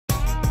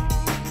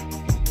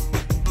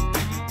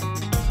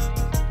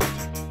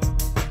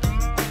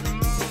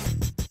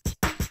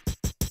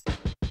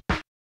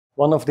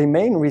One of the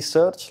main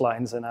research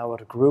lines in our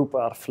group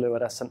are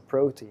fluorescent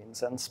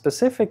proteins, and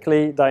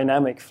specifically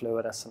dynamic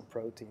fluorescent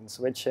proteins,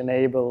 which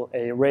enable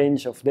a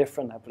range of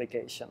different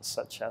applications,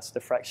 such as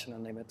diffraction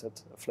and limited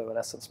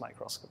fluorescence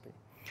microscopy.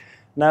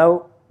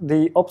 Now,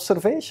 the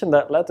observation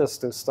that led us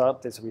to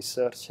start this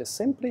research is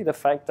simply the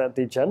fact that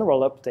the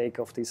general uptake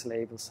of these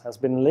labels has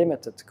been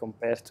limited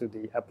compared to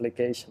the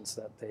applications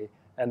that they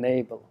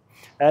enable.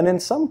 And in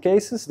some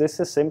cases, this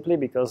is simply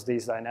because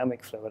these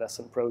dynamic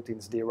fluorescent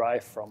proteins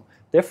derive from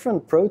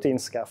different protein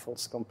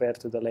scaffolds compared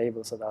to the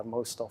labels that are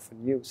most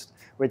often used,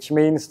 which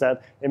means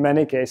that in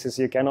many cases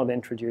you cannot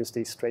introduce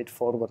these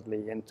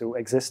straightforwardly into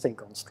existing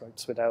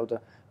constructs without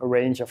a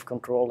range of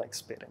control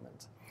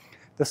experiment.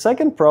 The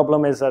second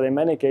problem is that in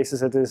many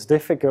cases it is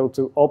difficult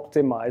to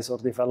optimize or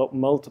develop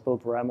multiple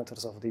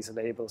parameters of these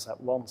labels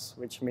at once,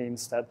 which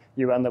means that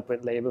you end up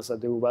with labels that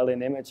do well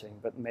in imaging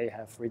but may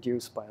have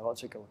reduced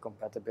biological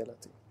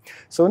compatibility.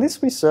 So in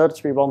this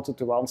research we wanted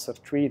to answer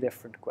three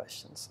different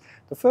questions.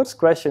 The first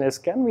question is,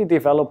 can we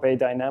develop a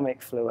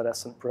dynamic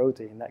fluorescent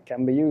protein that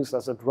can be used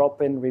as a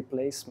drop-in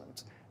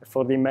replacement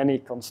for the many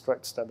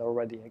constructs that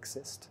already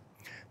exist?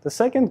 The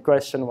second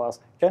question was,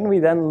 can we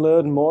then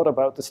learn more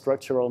about the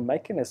structural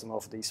mechanism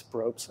of these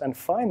probes? And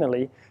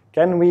finally,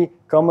 can we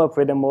come up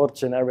with a more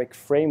generic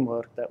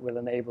framework that will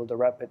enable the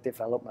rapid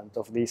development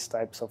of these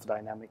types of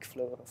dynamic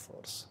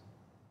fluorophores?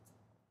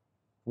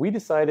 We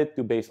decided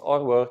to base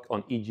our work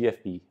on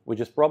EGFP, which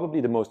is probably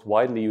the most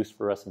widely used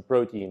fluorescent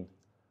protein.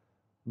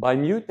 By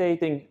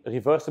mutating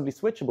reversibly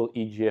switchable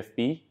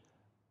EGFP,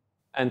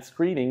 and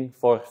screening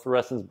for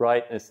fluorescence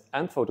brightness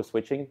and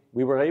photoswitching,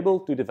 we were able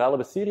to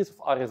develop a series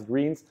of RS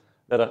greens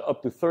that are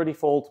up to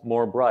 30-fold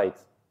more bright.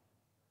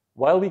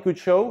 While we could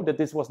show that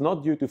this was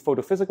not due to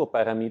photophysical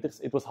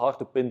parameters, it was hard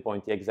to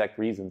pinpoint the exact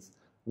reasons.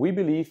 We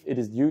believe it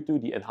is due to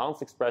the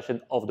enhanced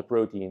expression of the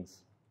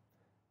proteins.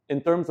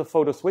 In terms of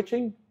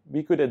photoswitching,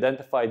 we could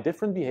identify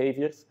different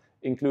behaviors,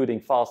 including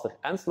faster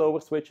and slower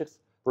switches,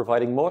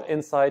 providing more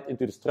insight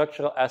into the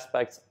structural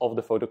aspects of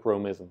the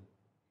photochromism.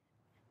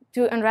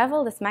 To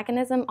unravel this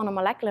mechanism on a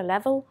molecular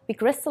level, we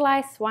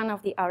crystallized one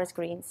of the RS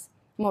greens.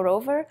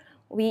 Moreover,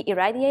 we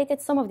irradiated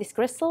some of these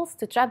crystals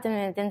to trap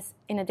them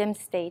in a dim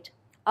state.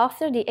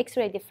 After the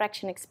X-ray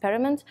diffraction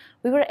experiment,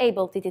 we were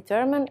able to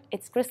determine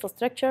its crystal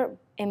structure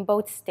in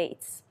both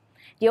states.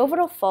 The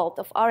overall fold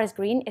of RS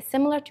green is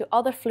similar to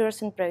other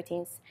fluorescent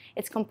proteins.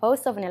 It's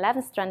composed of an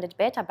 11-stranded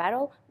beta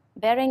barrel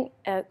bearing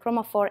a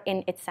chromophore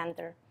in its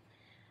center.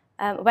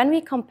 When we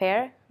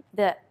compare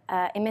the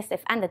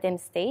emissive and the dim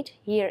state,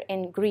 here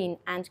in green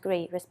and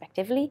gray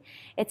respectively,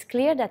 it's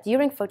clear that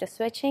during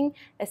photoswitching,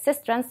 a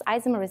cis-trans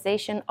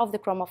isomerization of the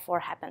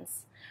chromophore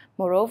happens.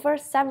 Moreover,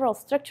 several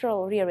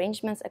structural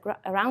rearrangements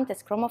around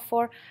this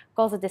chromophore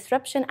cause a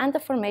disruption and the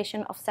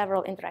formation of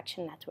several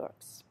interaction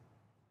networks.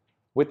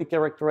 With the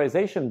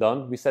characterization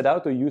done, we set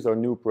out to use our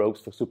new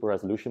probes for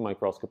super-resolution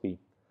microscopy.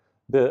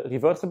 The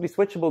reversibly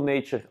switchable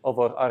nature of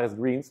our RS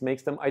greens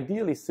makes them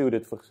ideally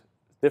suited for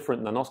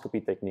different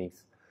nanoscopy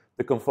techniques,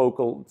 the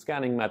confocal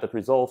scanning method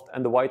Resolved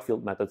and the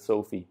wide-field method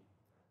SOPHY.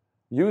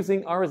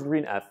 Using RS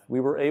Green F,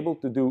 we were able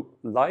to do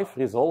live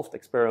resolved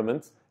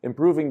experiments,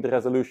 improving the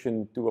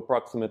resolution to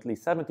approximately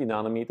 70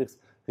 nanometers,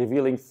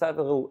 revealing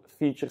several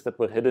features that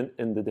were hidden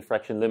in the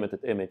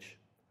diffraction-limited image.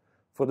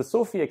 For the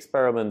SOPHY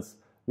experiments,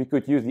 we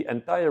could use the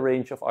entire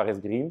range of RS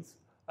Greens,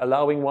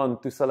 allowing one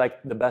to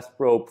select the best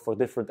probe for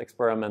different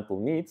experimental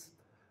needs.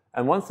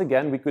 And once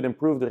again, we could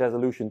improve the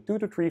resolution 2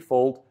 to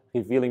 3-fold,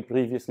 revealing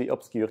previously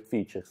obscured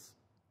features.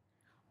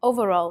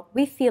 Overall,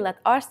 we feel that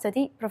our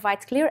study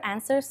provides clear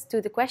answers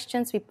to the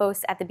questions we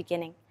posed at the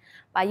beginning.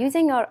 By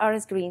using our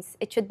RS greens,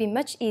 it should be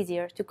much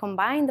easier to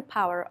combine the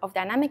power of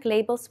dynamic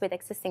labels with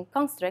existing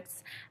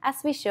constructs, as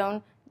we've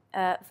shown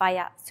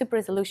via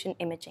super-resolution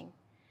imaging.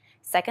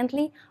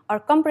 Secondly, our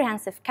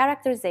comprehensive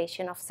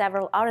characterization of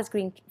several RS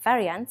green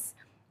variants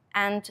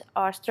and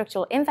our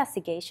structural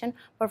investigation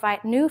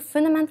provide new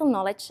fundamental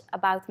knowledge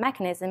about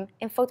mechanism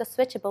in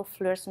photoswitchable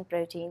fluorescent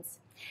proteins.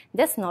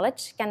 This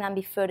knowledge can then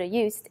be further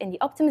used in the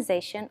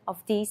optimization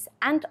of these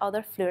and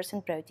other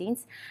fluorescent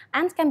proteins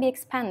and can be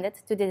expanded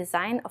to the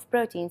design of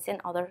proteins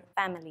in other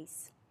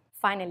families.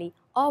 Finally,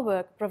 our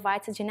work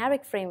provides a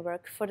generic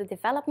framework for the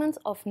development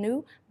of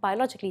new,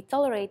 biologically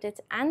tolerated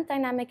and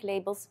dynamic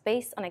labels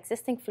based on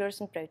existing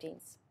fluorescent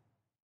proteins.